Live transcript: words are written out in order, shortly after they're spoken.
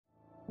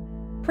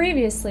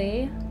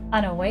Previously,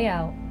 on a way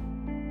out.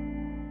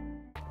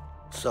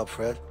 What's up,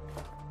 Fred?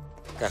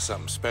 Got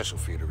something special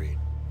for you to read.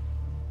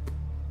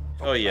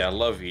 Oh yeah, I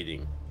love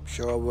eating.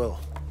 Sure I will.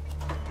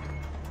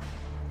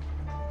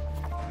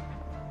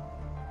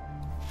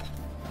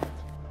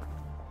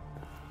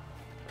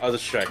 I'll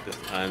distract this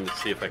time to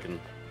see if I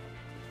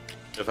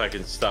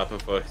can stop him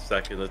for a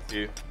second or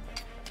two.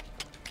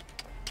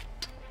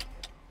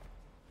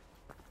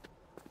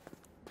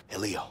 Hey,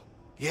 Leo.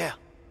 Yeah?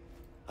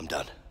 I'm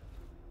done.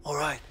 All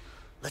right.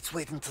 Let's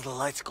wait until the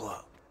lights go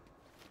out.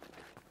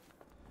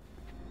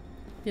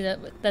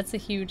 Dude, that's a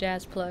huge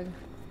ass plug.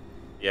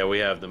 Yeah, we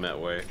have them at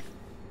work.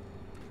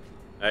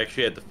 I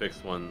actually had to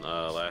fix one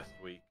last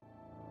week.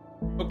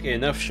 Okay,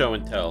 enough show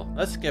and tell.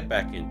 Let's get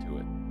back into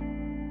it.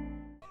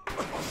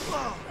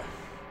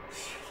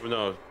 Well,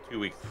 no, 2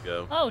 weeks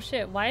ago. Oh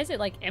shit, why is it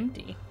like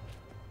empty?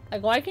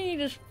 Like why can't you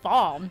just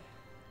fall?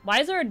 Why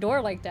is there a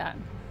door like that?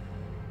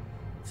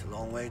 It's a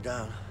long way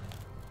down.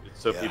 It's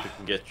so people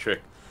can get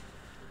tricked.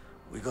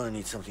 We're gonna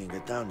need something to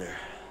get down there.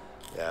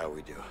 Yeah,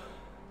 we do.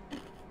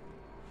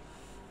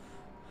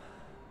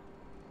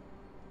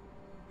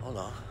 Hold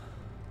on.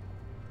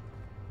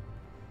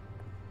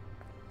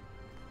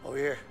 Over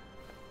here.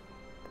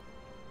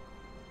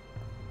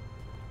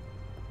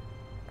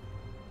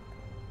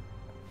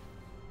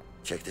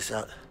 Check this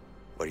out.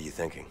 What are you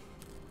thinking?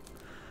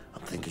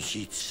 I'm thinking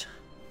sheets.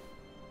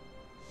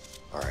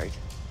 All right,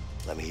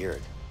 let me hear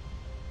it.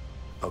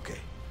 Okay,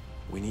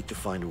 we need to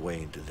find a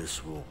way into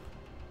this room.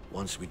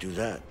 Once we do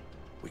that,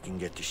 we can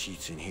get the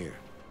sheets in here.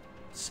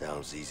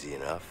 Sounds easy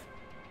enough.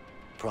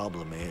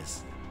 Problem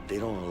is, they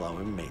don't allow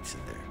inmates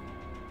in there.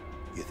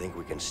 You think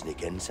we can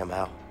sneak in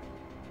somehow?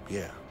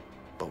 Yeah,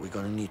 but we're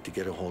gonna need to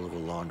get a hold of a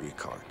laundry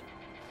cart.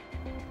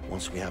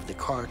 Once we have the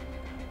cart,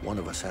 one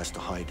of us has to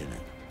hide in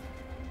it.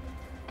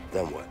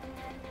 Then what?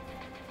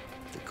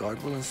 The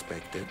guard will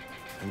inspect it,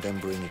 and then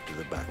bring it to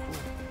the back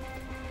room.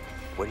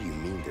 What do you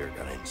mean they're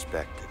gonna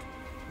inspect it?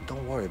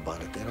 Don't worry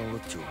about it, they don't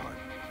look too hard.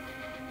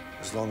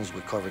 As long as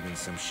we're covered in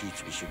some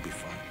sheets, we should be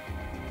fine.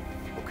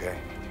 Okay.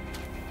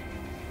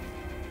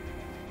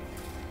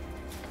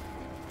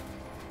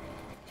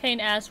 Kane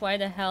asked why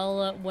the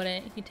hell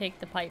wouldn't he take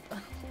the pipe.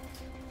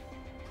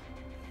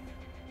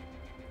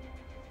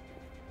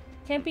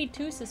 Can't be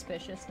too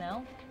suspicious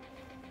now.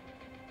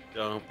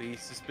 Don't be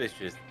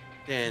suspicious.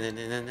 I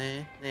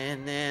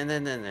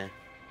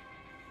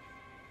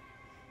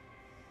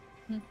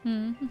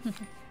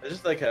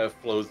just like how it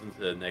flows into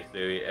the next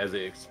area as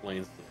it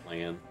explains the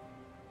plan.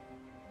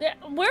 Yeah,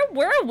 where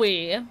were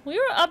we? We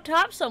were up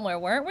top somewhere,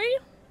 weren't we?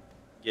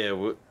 Yeah,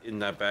 we're in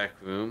that back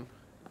room,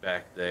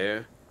 back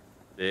there.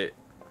 Either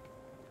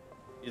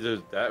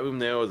that room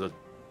there or the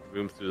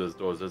room through those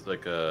doors. There's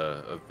like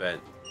a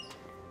vent.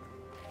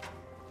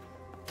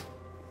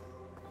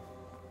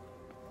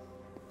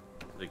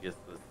 I guess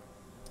this.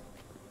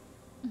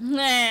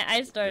 Nah,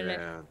 I started it.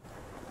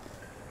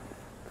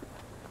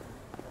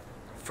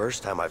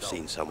 First time I've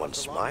seen someone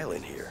smile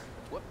in here.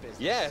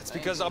 Yeah, it's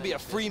because I'll be a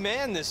free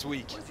man this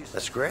week.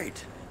 That's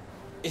great.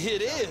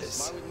 It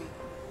is.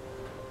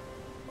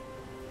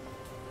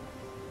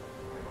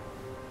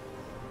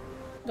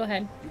 Go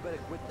ahead. You better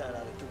quit that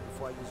attitude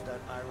before I use that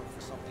iron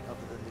for something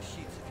other than the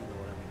sheets, if you know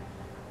what I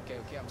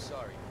mean. Okay, I'm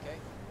sorry, okay?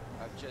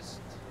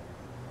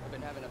 I've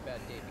been having a bad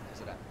day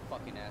because of that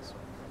fucking asshole.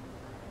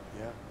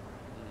 Yeah?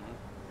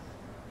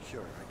 Mm-hmm.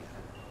 Sure, I get it.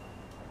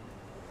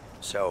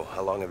 So,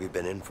 how long have you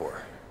been in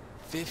for?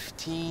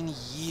 15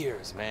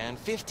 years, man.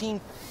 15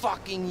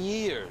 fucking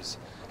years.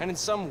 And in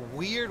some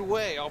weird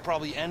way, I'll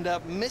probably end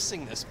up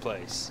missing this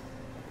place.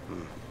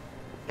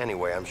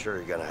 Anyway, I'm sure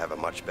you're gonna have a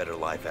much better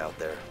life out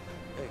there.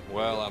 Hey,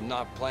 Well, I'm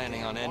not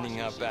planning on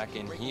ending up back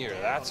in here,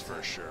 that's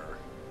for sure.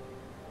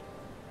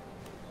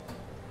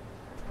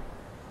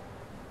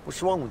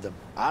 what's wrong with them?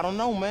 I don't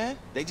know, man.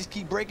 They just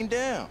keep breaking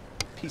down.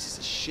 Pieces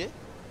of shit.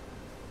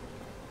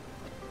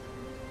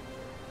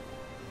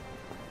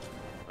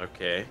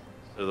 Okay,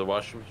 so the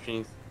washing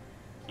machines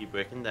keep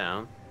breaking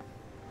down.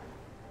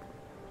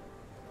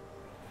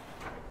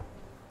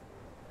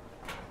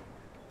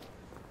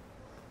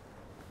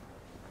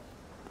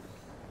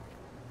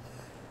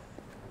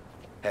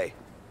 Hey.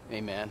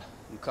 Hey, man.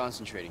 I'm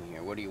concentrating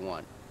here. What do you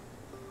want?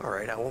 All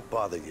right, I won't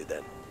bother you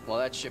then. Well,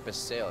 that ship has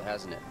sailed,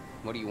 hasn't it?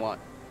 What do you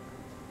want?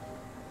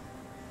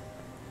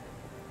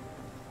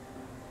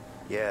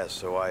 Yeah,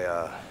 so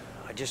I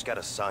just got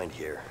assigned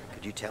here.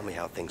 Could you tell me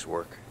how things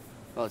work?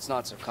 Well, it's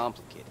not so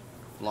complicated.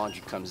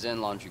 Laundry comes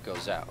in, laundry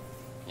goes out.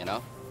 You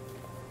know?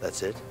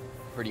 That's it?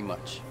 Pretty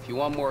much. If you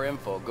want more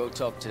info, go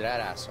talk to that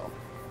asshole.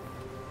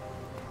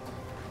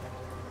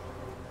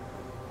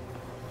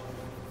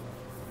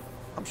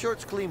 I'm sure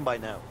it's clean by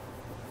now.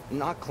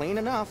 Not clean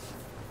enough.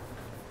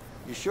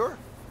 You sure?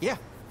 Yeah,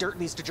 dirt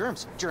leads to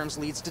germs. Germs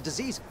leads to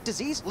disease.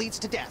 Disease leads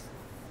to death.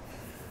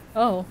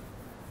 Oh.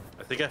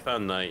 I think I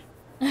found Night.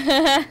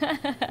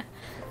 I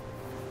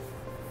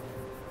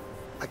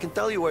can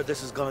tell you where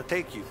this is gonna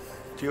take you.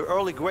 To your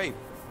early grave.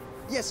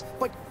 Yes,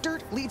 but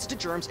dirt leads to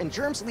germs, and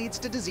germs leads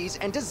to disease,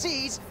 and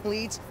disease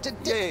leads to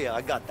death. Yeah,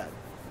 I got that.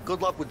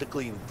 Good luck with the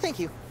cleaning. Thank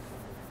you.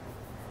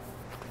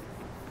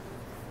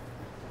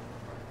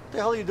 What the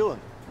hell are you doing?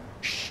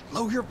 Shh,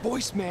 lower your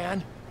voice,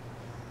 man.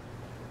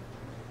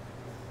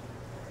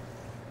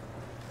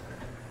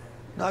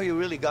 Now you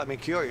really got me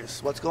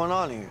curious. What's going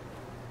on here?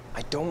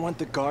 I don't want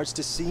the guards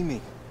to see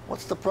me.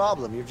 What's the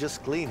problem? You're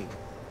just cleaning.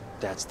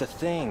 That's the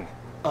thing.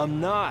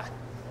 I'm not.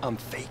 I'm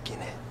faking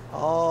it.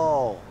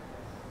 Oh,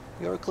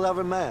 you're a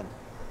clever man.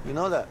 You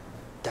know that?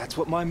 That's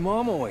what my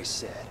mom always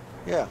said.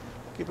 Yeah,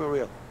 keep it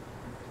real.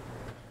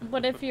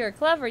 But if you're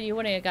clever, you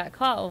wouldn't have got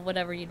caught with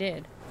whatever you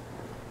did.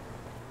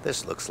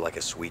 This looks like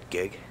a sweet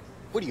gig.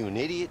 What are you, an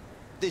idiot?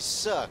 This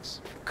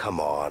sucks. Come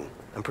on.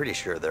 I'm pretty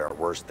sure there are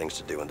worse things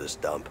to do in this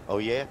dump. Oh,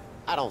 yeah?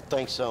 I don't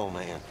think so,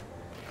 man.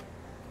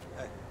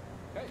 Hey.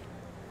 Hey.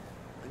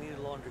 I need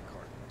a laundry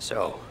cart.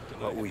 So,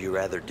 what would you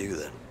rather do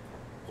then?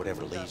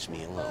 Whatever leaves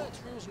me alone.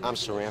 I'm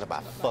surrounded by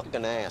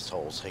fucking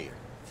assholes here.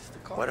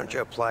 Why don't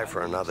you apply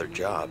for another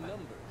job?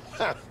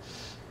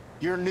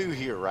 You're new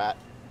here, right?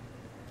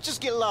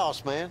 Just get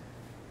lost, man.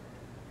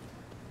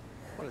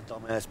 What a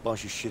dumbass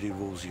bunch of shitty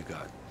rules you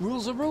got.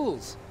 Rules are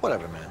rules.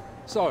 Whatever, man.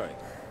 Sorry.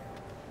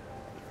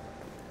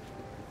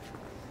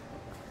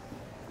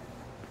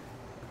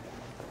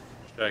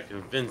 Try to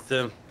convince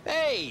them.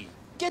 Hey,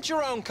 get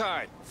your own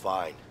card.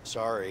 Fine.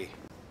 Sorry.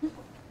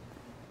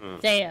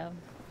 Damn.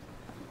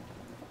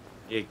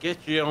 Yeah,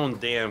 get your own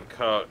damn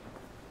cart.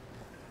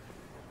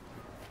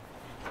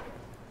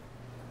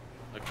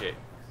 Okay,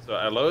 so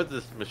I loaded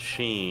this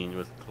machine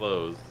with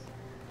clothes.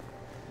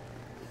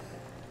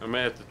 I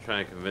might have to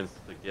try and convince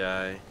the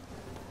guy.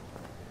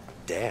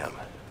 Damn,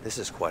 this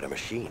is quite a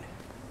machine.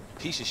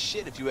 Piece of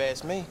shit, if you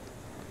ask me.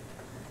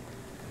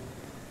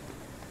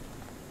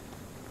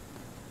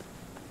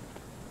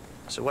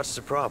 So what's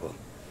the problem?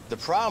 The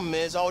problem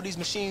is all these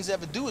machines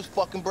ever do is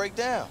fucking break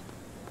down.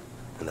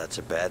 And that's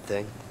a bad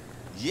thing?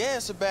 Yeah,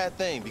 it's a bad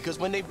thing, because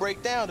when they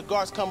break down, the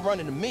guards come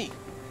running to me.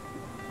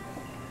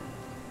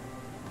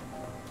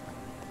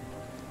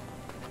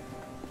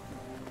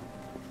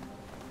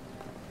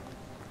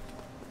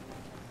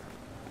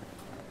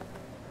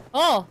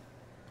 Oh.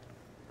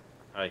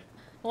 Hi.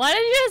 Why did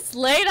you just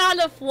lay it on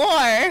the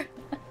floor?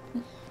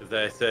 Because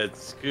I said,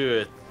 screw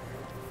it.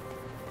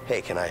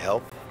 Hey, can I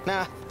help?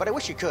 Nah, but I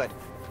wish you could.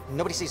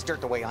 Nobody sees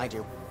dirt the way I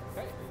do.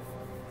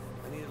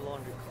 I need a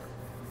laundry cart.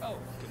 Oh,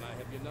 can I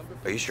have your number?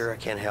 Are you sure I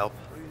can't help?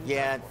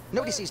 Yeah,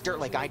 nobody sees dirt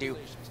like I do.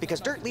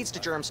 Because dirt leads to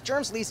germs,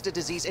 germs leads to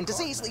disease, and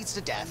disease leads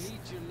to death. Need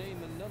your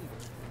name and number.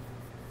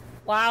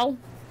 Wow.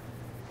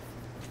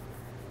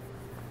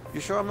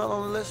 You sure I'm not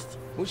on the list?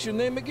 What's your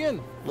name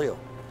again? Leo.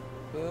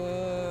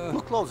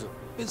 Look closer.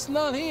 It's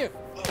not here.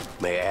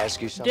 May I ask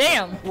you something?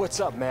 Damn. What's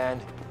up, man?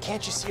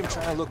 Can't you see I'm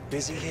trying to look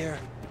busy here?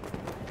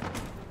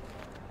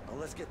 Now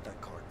let's get that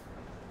cart.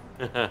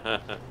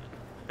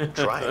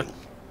 Trying.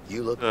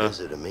 You look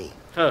busy to me.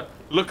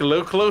 Look a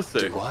little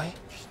closer. Do I?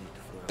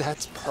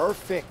 That's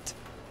perfect.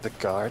 The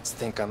guards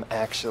think I'm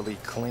actually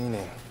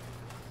cleaning.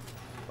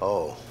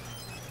 Oh,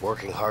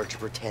 working hard to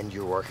pretend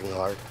you're working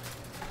hard?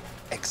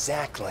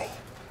 Exactly.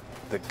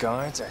 The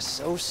guards are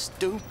so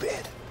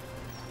stupid.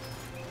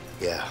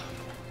 Yeah,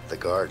 the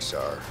guards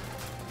are.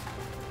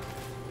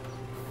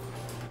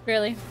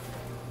 Really?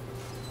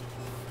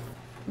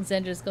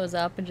 Zen just goes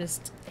up and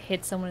just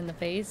hits someone in the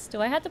face.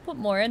 Do I have to put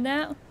more in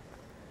that?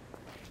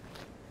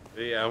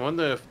 Yeah, I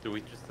wonder if do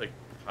we just like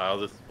pile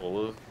this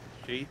full of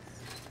sheets?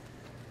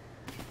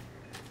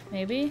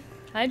 Maybe?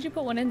 How did you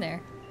put one in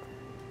there?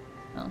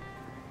 Oh.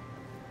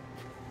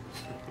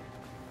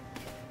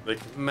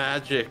 Like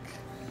magic.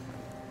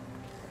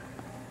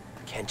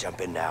 Can't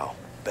jump in now.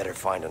 Better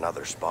find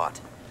another spot.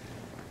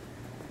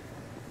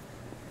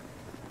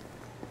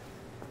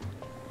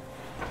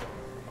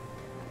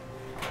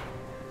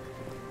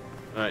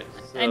 Alright,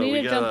 so I need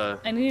we to gotta...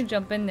 jump. I need to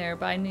jump in there,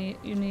 but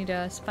you need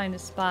to find a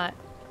spot.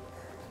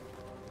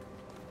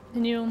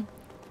 Can you?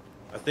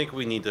 I think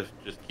we need to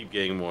just keep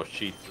getting more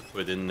sheets to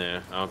put in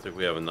there. I don't think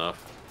we have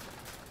enough.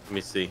 Let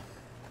me see.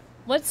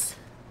 What's?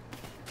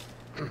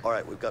 All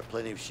right, we've got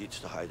plenty of sheets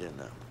to hide in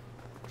now.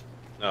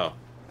 Oh,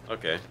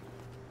 okay.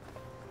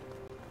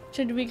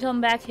 Should we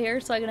come back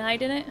here so I can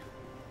hide in it?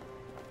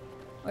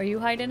 Or you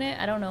hide in it?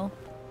 I don't know.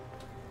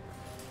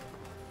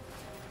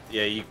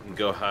 Yeah, you can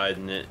go hide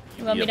in it.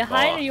 You want me to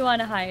hide or you want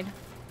to hide?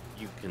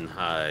 You can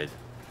hide.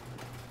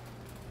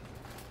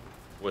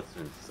 What's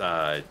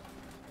inside?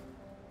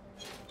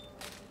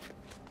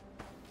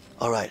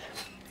 All right,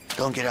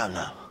 don't get out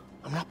now.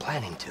 I'm not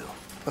planning to.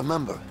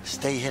 Remember,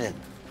 stay hidden.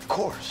 Of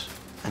course.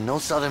 And no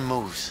sudden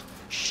moves.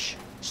 Shh.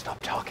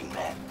 Stop talking,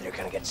 man. They're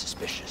gonna get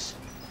suspicious.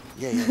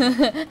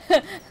 Yeah.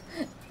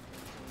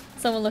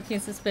 Someone looking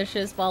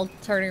suspicious while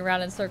turning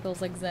around in circles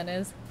like Zen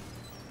is.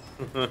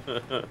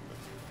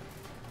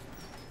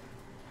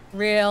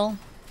 Real,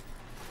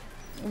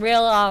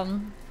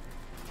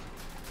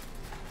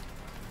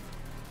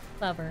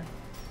 clever.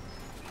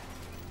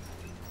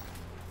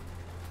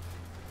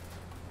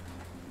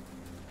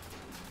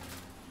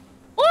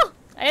 Oh!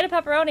 I ate a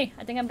pepperoni.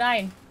 I think I'm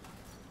dying.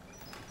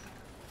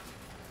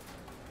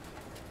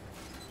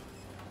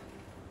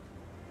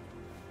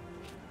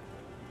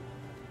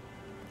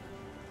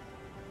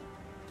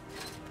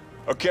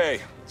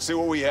 Okay, see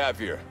what we have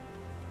here.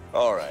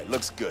 All right,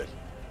 looks good.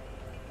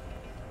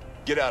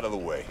 Get out of the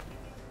way.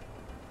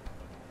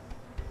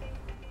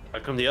 How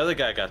come the other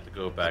guy got to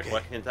go back? Okay.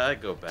 Why can't I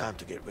go back? Time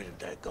to get rid of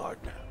that guard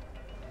now.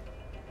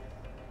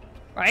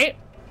 Right?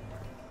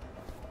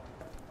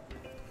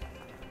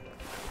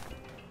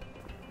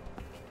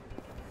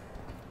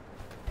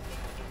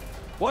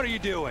 What are you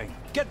doing?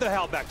 Get the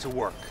hell back to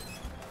work.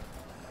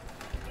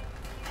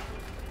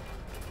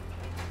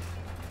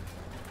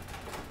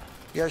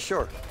 Yeah,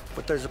 sure.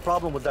 But there's a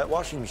problem with that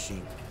washing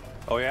machine.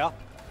 Oh yeah?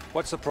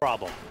 What's the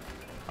problem?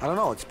 I don't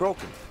know, it's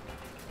broken.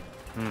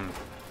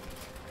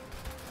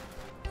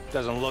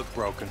 Doesn't look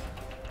broken.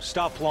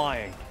 Stop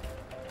lying.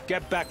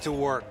 Get back to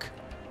work.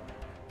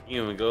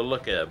 You even go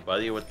look at it,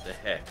 buddy. What the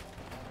heck?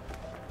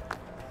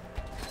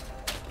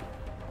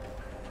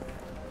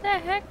 The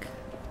heck?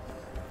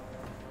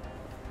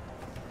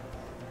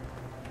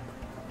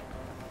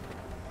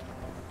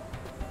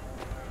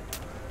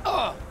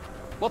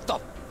 What the?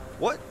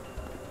 What?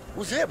 It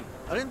was him.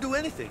 I didn't do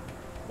anything.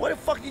 Why the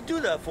fuck you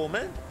do that for,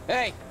 man?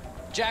 Hey,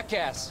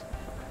 jackass.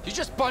 You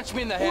just punched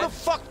me in the head. Who the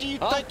fuck do you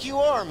think you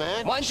are,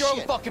 man? Mind your own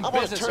Shit. fucking I'm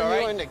gonna business, turn all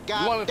right? you into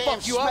You want me to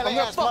goddamn fuck you up? I'm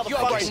gonna smelly-ass fuck you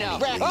up right motherfucking now.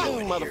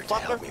 raccoon, Huh?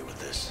 motherfucker. Help me with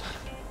this.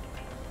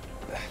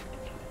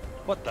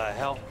 What the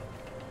hell?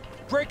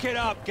 Break it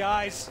up,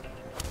 guys.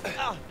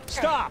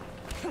 Stop.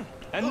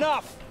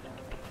 Enough.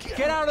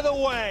 Get out of the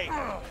way.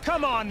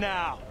 Come on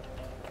now.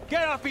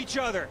 Get off each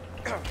other.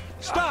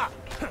 Stop.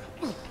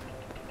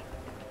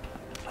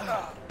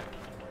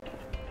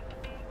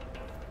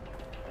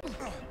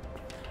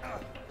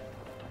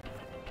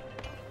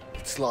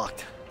 It's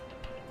locked.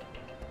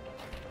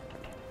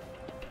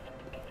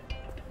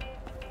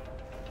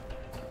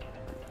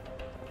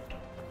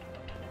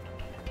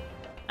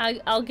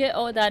 I'll get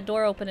that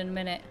door open in a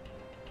minute.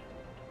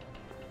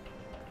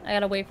 I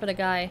gotta wait for the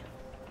guy.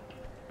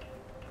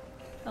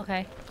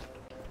 Okay.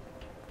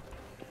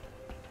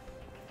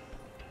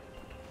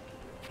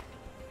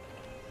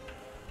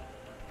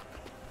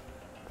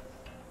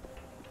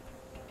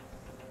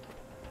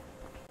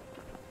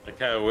 I'm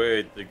kind of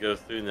worried to go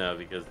through now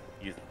because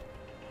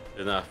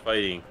they're not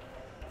fighting.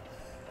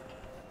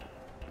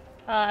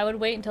 I would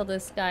wait until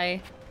this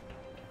guy.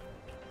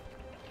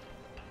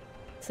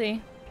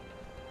 See?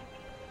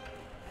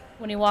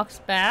 When he walks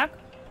back,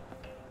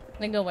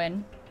 then go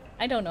in.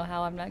 I don't know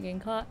how I'm not getting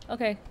caught.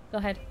 Okay, go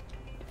ahead.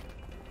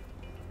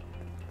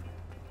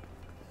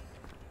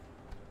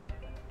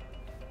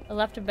 I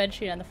left a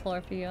bedsheet on the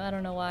floor for you. I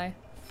don't know why.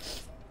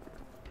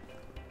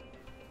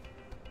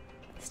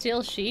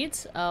 Steal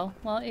sheets? Oh,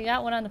 well, you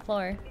got one on the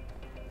floor.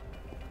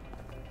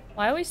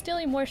 Why are we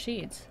stealing more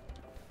sheets?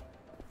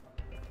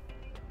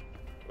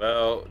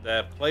 Well,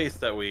 that place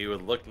that we were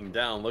looking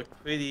down looked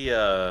pretty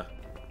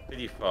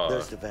far.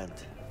 There's the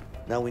vent.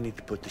 Now we need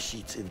to put the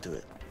sheets into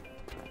it.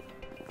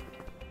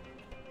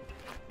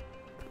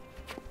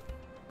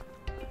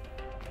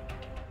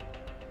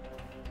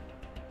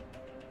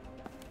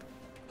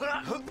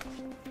 I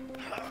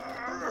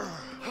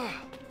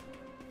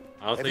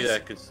don't think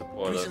that could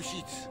support us. Some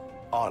sheets.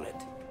 On it.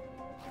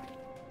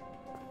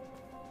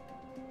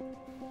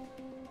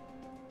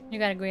 You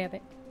gotta grab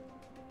it.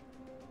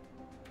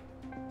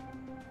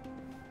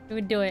 You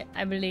can do it,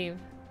 I believe.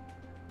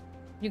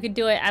 You can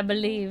do it, I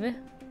believe.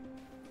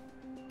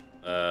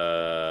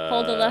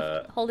 Hold the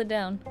left, hold it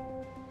down.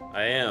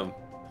 I am.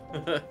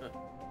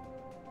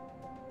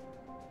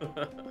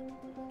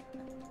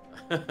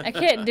 I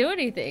can't do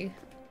anything.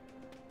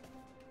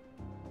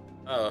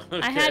 Oh,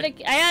 okay. I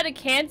had to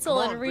cancel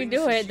and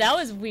redo it. That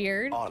was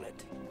weird. On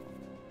it.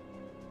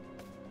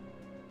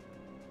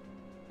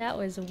 That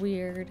was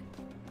weird.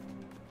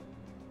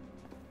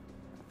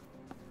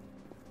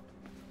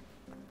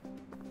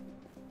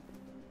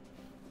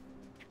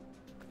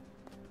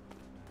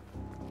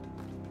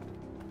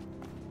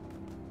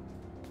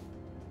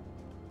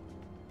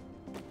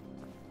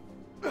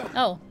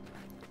 Oh.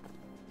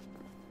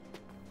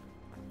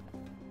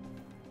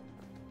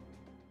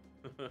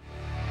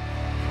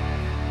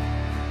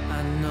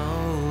 I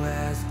know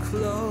as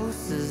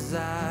close as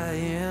I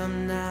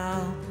am now.